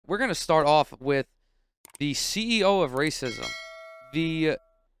going to start off with the CEO of racism, the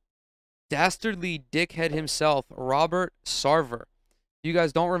dastardly dickhead himself, Robert Sarver. If you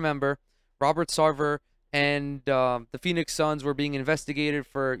guys don't remember, Robert Sarver and the Phoenix Suns were being investigated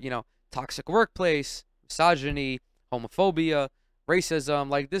for, toxic workplace, misogyny, homophobia, racism.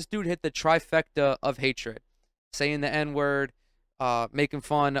 Like, this dude hit the trifecta of hatred. Saying the N-word, making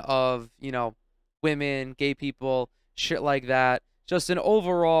fun of, women, gay people, shit like that. Just an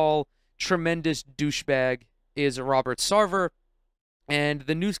overall tremendous douchebag is Robert Sarver. And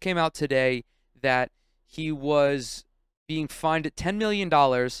the news came out today that he was being fined $10 million,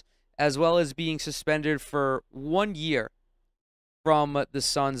 as well as being suspended for 1 year from the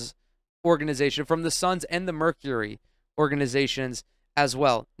Suns organization, from the Suns and the Mercury organizations as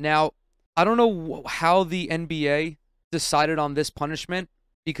well. Now, I don't know how the NBA decided on this punishment,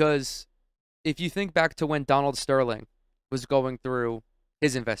 because if you think back to when Donald Sterling was going through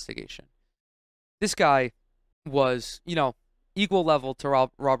his investigation, this guy was, equal level to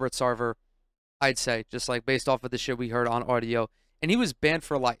Robert Sarver, I'd say, just like based off of the shit we heard on audio. And he was banned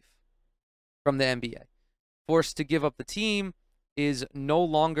for life from the NBA. Forced to give up the team, is no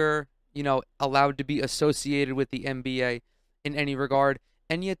longer, allowed to be associated with the NBA in any regard.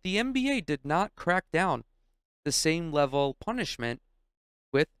 And yet the NBA did not crack down the same level punishment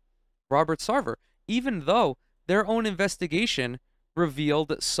with Robert Sarver, even though their own investigation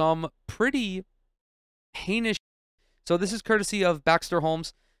revealed some pretty heinous. So this is courtesy of Baxter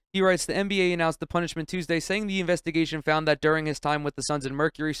Holmes. He writes, the NBA announced the punishment Tuesday, saying the investigation found that during his time with the Suns and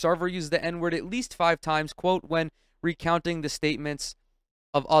Mercury, Sarver used the N-word at least 5 times, quote, when recounting the statements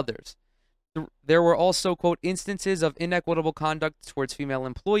of others. There were also, quote, instances of inequitable conduct towards female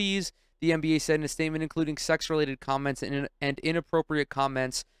employees, the NBA said in a statement, including sex-related comments and inappropriate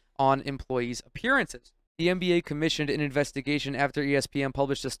comments on employees' appearances. The NBA commissioned an investigation after ESPN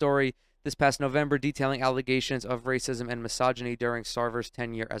published a story this past November detailing allegations of racism and misogyny during Sarver's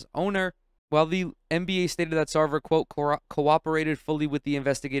tenure as owner. While the NBA stated that Sarver, quote, cooperated fully with the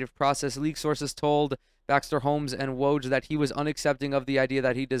investigative process, league sources told Baxter Holmes and Woj that he was unaccepting of the idea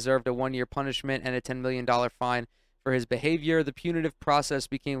that he deserved a 1-year punishment and a $10 million fine for his behavior. The punitive process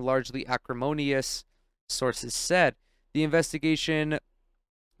became largely acrimonious, sources said. The investigation,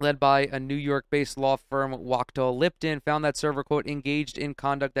 led by a New York-based law firm, Wachtell Lipton, found that Sarver, quote, engaged in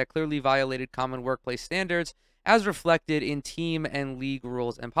conduct that clearly violated common workplace standards, as reflected in team and league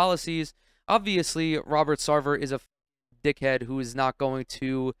rules and policies. Obviously, Robert Sarver is a dickhead who is not going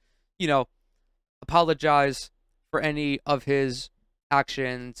to, apologize for any of his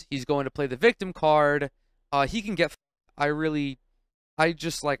actions. He's going to play the victim card. He can get. I don't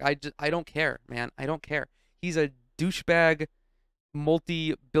care, man. I don't care. He's a douchebag,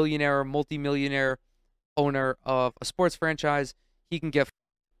 multi-billionaire, multi-millionaire owner of a sports franchise. He can get.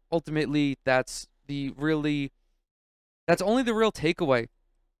 Ultimately, that's only the real takeaway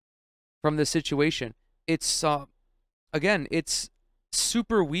from this situation. It's again, it's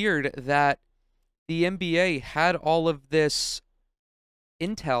super weird that the NBA had all of this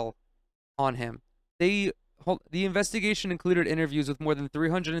intel on him. The investigation included interviews with more than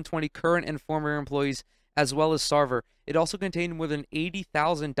 320 current and former employees, as well as Sarver. It also contained more than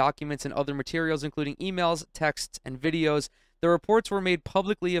 80,000 documents and other materials, including emails, texts, and videos. The reports were made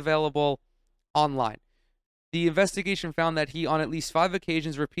publicly available online. The investigation found that he, on at least 5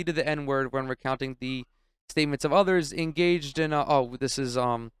 occasions, repeated the N-word when recounting the statements of others, engaged in,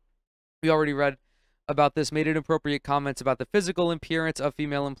 we already read about this, made inappropriate comments about the physical appearance of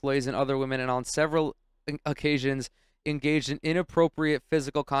female employees and other women, and on several occasions engaged in inappropriate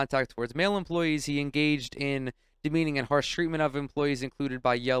physical contact towards male employees. He engaged in demeaning and harsh treatment of employees, included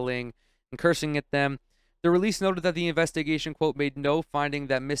by yelling and cursing at them. The release noted that the investigation, quote, made no finding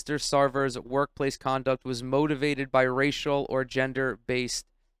that Mr. Sarver's workplace conduct was motivated by racial or gender-based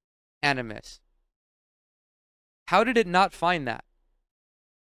animus. How did it not find that?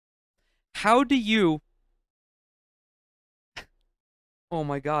 How do you... Oh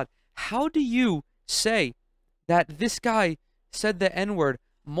my God. How do you say that this guy said the N-word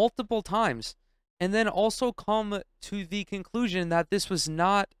multiple times and then also come to the conclusion that this was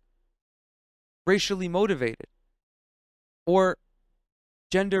not racially motivated or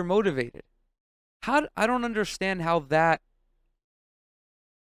gender motivated? I don't understand how that...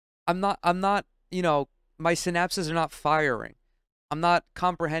 I'm not, my synapses are not firing. I'm not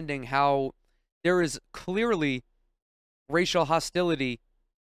comprehending how there is clearly racial hostility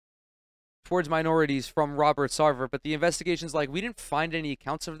towards minorities from Robert Sarver, but the investigation's like, we didn't find any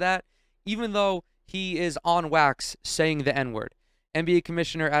accounts of that, even though he is on wax saying the N-word. NBA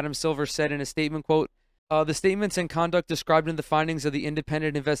Commissioner Adam Silver said in a statement, quote, The statements and conduct described in the findings of the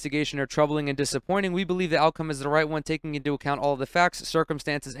independent investigation are troubling and disappointing. We believe the outcome is the right one, taking into account all of the facts,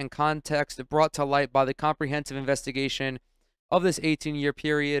 circumstances, and context brought to light by the comprehensive investigation of this 18-year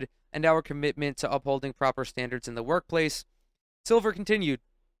period and our commitment to upholding proper standards in the workplace. Silver continued,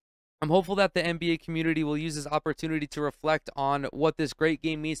 I'm hopeful that the NBA community will use this opportunity to reflect on what this great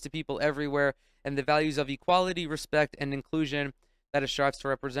game means to people everywhere and the values of equality, respect, and inclusion that it strives to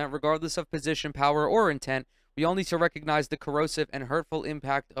represent, regardless of position, power, or intent. We all need to recognize the corrosive and hurtful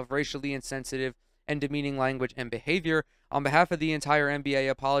impact of racially insensitive and demeaning language and behavior. On behalf of the entire NBA, I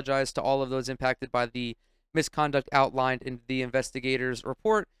apologize to all of those impacted by the misconduct outlined in the investigators'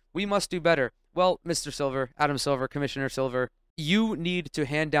 report. We must do better. Well, Mr. Silver, Adam Silver, Commissioner Silver, you need to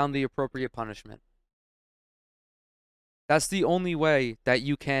hand down the appropriate punishment. That's the only way that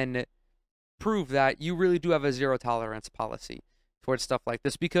you can prove that you really do have a zero tolerance policy towards stuff like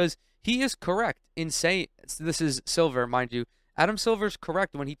this, because he is correct in saying, this is Silver, mind you, Adam Silver's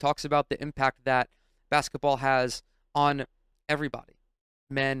correct when he talks about the impact that basketball has on everybody.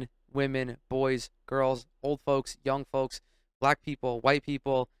 Men, women, boys, girls, old folks, young folks, black people, white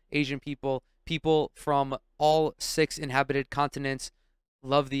people, Asian people, people from all 6 inhabited continents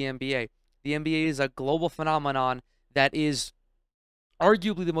love the NBA. The NBA is a global phenomenon that is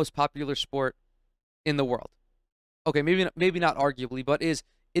arguably the most popular sport in the world. Okay, maybe not arguably, but it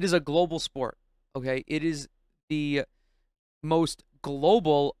is a global sport. Okay, it is the most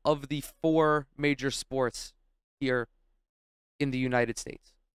global of the 4 major sports here in the United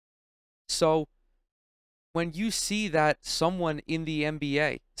States. So when you see that someone in the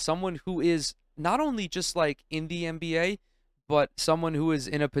NBA, someone who is not only just like in the NBA, but someone who is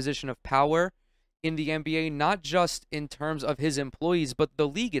in a position of power in the NBA, not just in terms of his employees, but the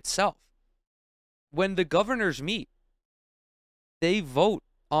league itself. When the governors meet, they vote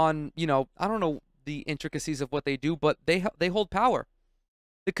on, I don't know the intricacies of what they do, but they hold power.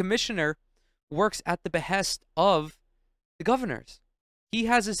 The commissioner works at the behest of the governors. He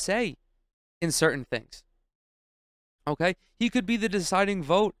has a say in certain things. Okay? He could be the deciding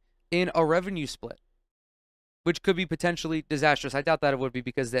vote in a revenue split, which could be potentially disastrous. I doubt that it would be,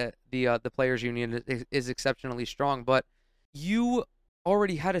 because the players union is exceptionally strong, but you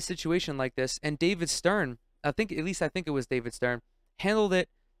already had a situation like this, and David Stern, I think it was David Stern, handled it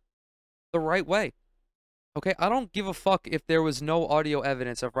the right way. Okay, I don't give a fuck if there was no audio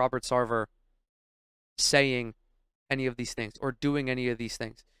evidence of Robert Sarver saying any of these things or doing any of these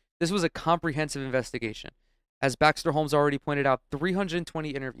things. This was a comprehensive investigation. As Baxter Holmes already pointed out,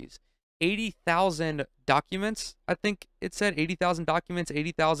 320 interviews, 80,000 documents, I think it said 80,000 documents,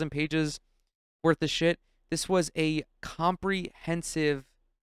 80,000 pages worth of shit. This was a comprehensive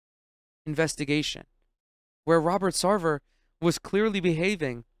investigation where Robert Sarver was clearly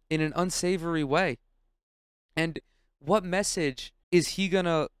behaving in an unsavory way. And what message is he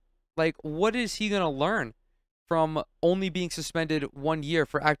gonna, what is he gonna learn from only being suspended 1 year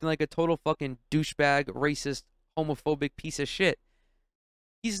for acting like a total fucking douchebag, racist, homophobic piece of shit?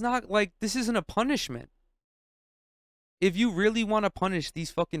 He's not, this isn't a punishment. If you really want to punish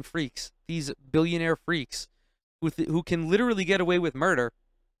these fucking freaks, these billionaire freaks who can literally get away with murder,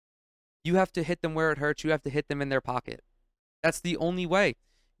 you have to hit them where it hurts. You have to hit them in their pocket. That's the only way.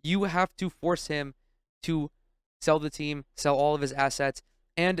 You have to force him to sell the team, sell all of his assets,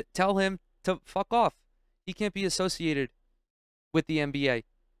 and tell him to fuck off. He can't be associated with the NBA.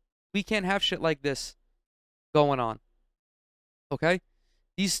 We can't have shit like this going on. Okay?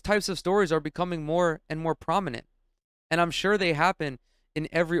 These types of stories are becoming more and more prominent. And I'm sure they happen in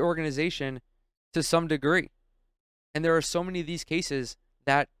every organization to some degree. And there are so many of these cases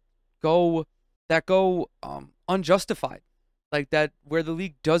that go unjustified. That, where the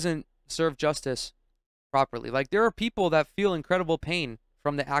league doesn't serve justice properly. There are people that feel incredible pain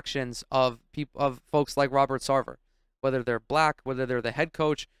from the actions of folks like Robert Sarver, whether they're black, whether they're the head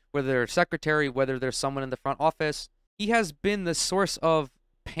coach, whether they're a secretary, whether there's someone in the front office. He has been the source of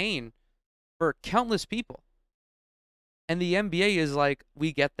pain for countless people. And the NBA is like,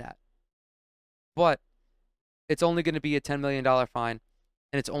 we get that. But it's only going to be a $10 million fine,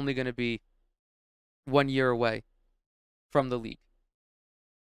 and it's only going to be 1 year away from the league.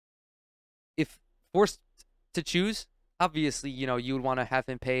 If forced to choose, obviously, you would want to have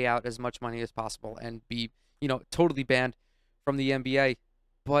him pay out as much money as possible and be, totally banned from the NBA.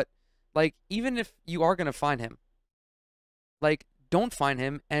 But, even if you are going to fine him, don't fine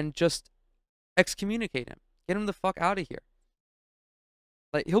him and just excommunicate him. Get him the fuck out of here.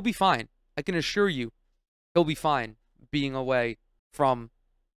 He'll be fine. I can assure you, he'll be fine being away from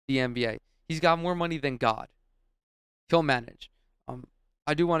the NBA. He's got more money than God. He'll manage.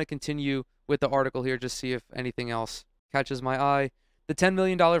 I do want to continue with the article here, just see if anything else catches my eye. The $10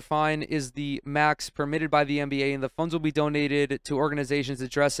 million fine is the max permitted by the NBA, and the funds will be donated to organizations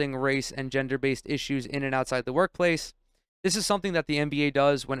addressing race and gender-based issues in and outside the workplace. This is something that the NBA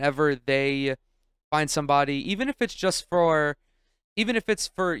does whenever they find somebody, even if it's for,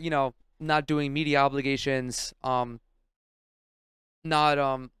 not doing media obligations,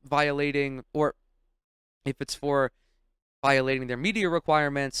 not violating, or if it's for violating their media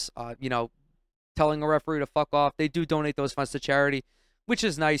requirements, telling a referee to fuck off, they do donate those funds to charity, which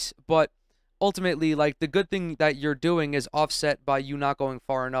is nice. But ultimately, like, the good thing that you're doing is offset by you not going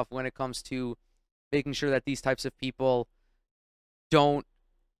far enough when it comes to making sure that these types of people don't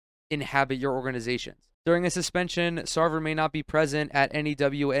inhabit your organizations. During a suspension, Sarver may not be present at any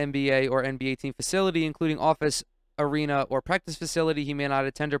WNBA or NBA team facility, including office, arena, or practice facility. He may not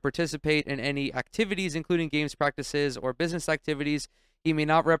attend or participate in any activities, including games, practices, or business activities. He may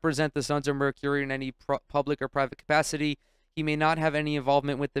not represent the Suns or Mercury in any public or private capacity. He may not have any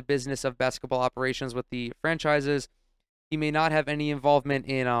involvement with the business of basketball operations with the franchises. He may not have any involvement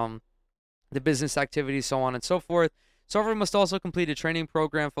in the business activities, so on and so forth. Sarver must also complete a training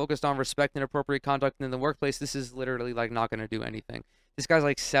program focused on respect and appropriate conduct in the workplace. This is literally like not going to do anything. This guy's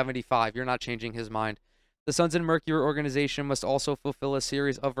like 75. You're not changing his mind. The Suns and Mercury organization must also fulfill a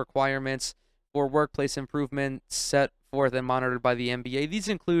series of requirements for workplace improvements set forth and monitored by the NBA. These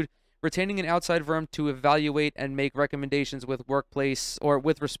include retaining an outside firm to evaluate and make recommendations with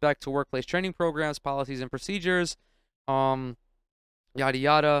respect to workplace training programs, policies, and procedures, yada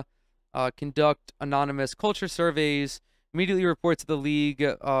yada. Conduct anonymous culture surveys, immediately report to the league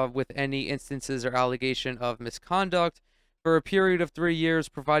with any instances or allegation of misconduct for a period of 3 years,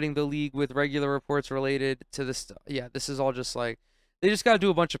 providing the league with regular reports related to this. Yeah, this is all just like, they just got to do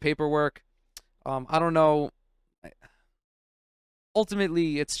a bunch of paperwork. I don't know.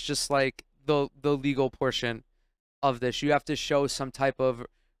 Ultimately, it's just like the legal portion of this. You have to show some type of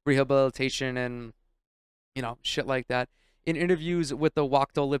rehabilitation and, shit like that. In interviews with the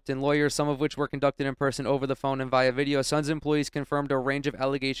Wachtell-Lipton lawyers, some of which were conducted in person, over the phone, and via video, Suns employees confirmed a range of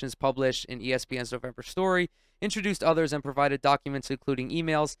allegations published in ESPN's November story, introduced others, and provided documents including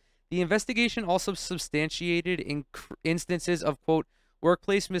emails. The investigation also substantiated instances of, quote,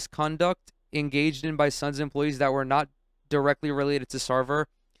 workplace misconduct engaged in by Suns employees that were not directly related to Sarver,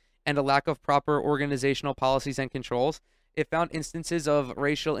 and a lack of proper organizational policies and controls. It found instances of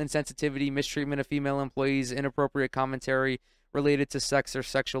racial insensitivity, mistreatment of female employees, inappropriate commentary related to sex or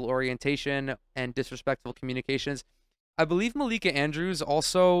sexual orientation, and disrespectful communications. I believe Malika Andrews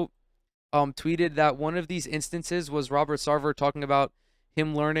also tweeted that one of these instances was Robert Sarver talking about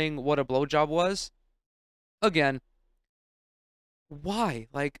him learning what a blowjob was. Again, why?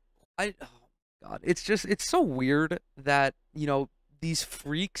 Like, oh God, it's so weird that, these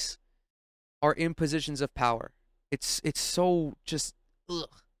freaks are in positions of power. It's so just, ugh.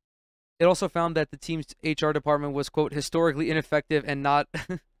 It also found that the team's HR department was, quote, historically ineffective and not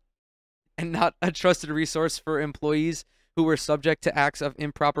and not a trusted resource for employees who were subject to acts of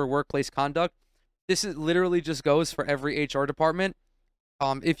improper workplace conduct. This is literally just goes for every HR department.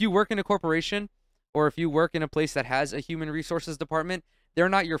 If you work in a corporation, or if you work in a place that has a human resources department, they're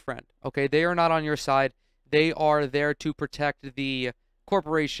not your friend, okay? They are not on your side. They are there to protect the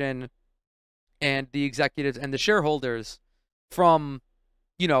corporation and the executives and the shareholders from,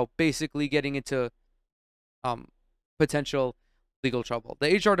 basically getting into potential legal trouble.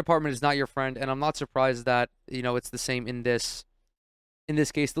 The HR department is not your friend, and I'm not surprised that, it's the same in this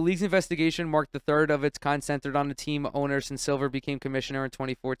case. The league's investigation marked the third of its kind centered on the team owner since Silver became commissioner in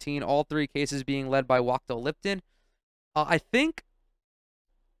 2014, all three cases being led by Wachtell-Lipton. I think,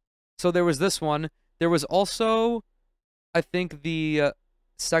 so there was this one. There was also, I think, the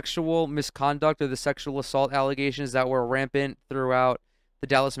sexual misconduct or the sexual assault allegations that were rampant throughout the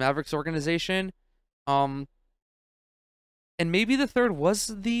Dallas Mavericks organization. And maybe the third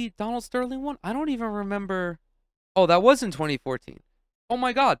was the Donald Sterling one. I don't even remember. Oh, that was in 2014. Oh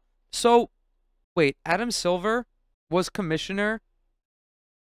my God. So, wait, Adam Silver was commissioner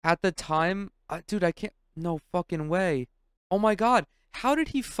at the time? Dude, I can't. No fucking way. Oh my God. How did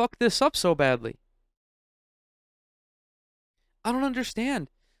he fuck this up so badly? I don't understand.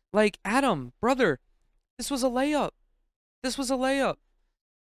 Like, Adam, brother, this was a layup. This was a layup.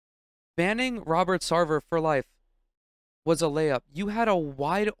 Banning Robert Sarver for life was a layup. You had a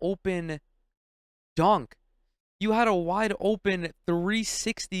wide open dunk. You had a wide open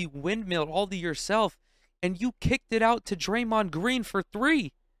 360 windmill all to yourself, and you kicked it out to Draymond Green for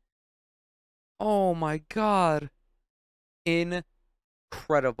 3. Oh my God.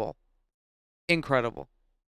 Incredible. Incredible.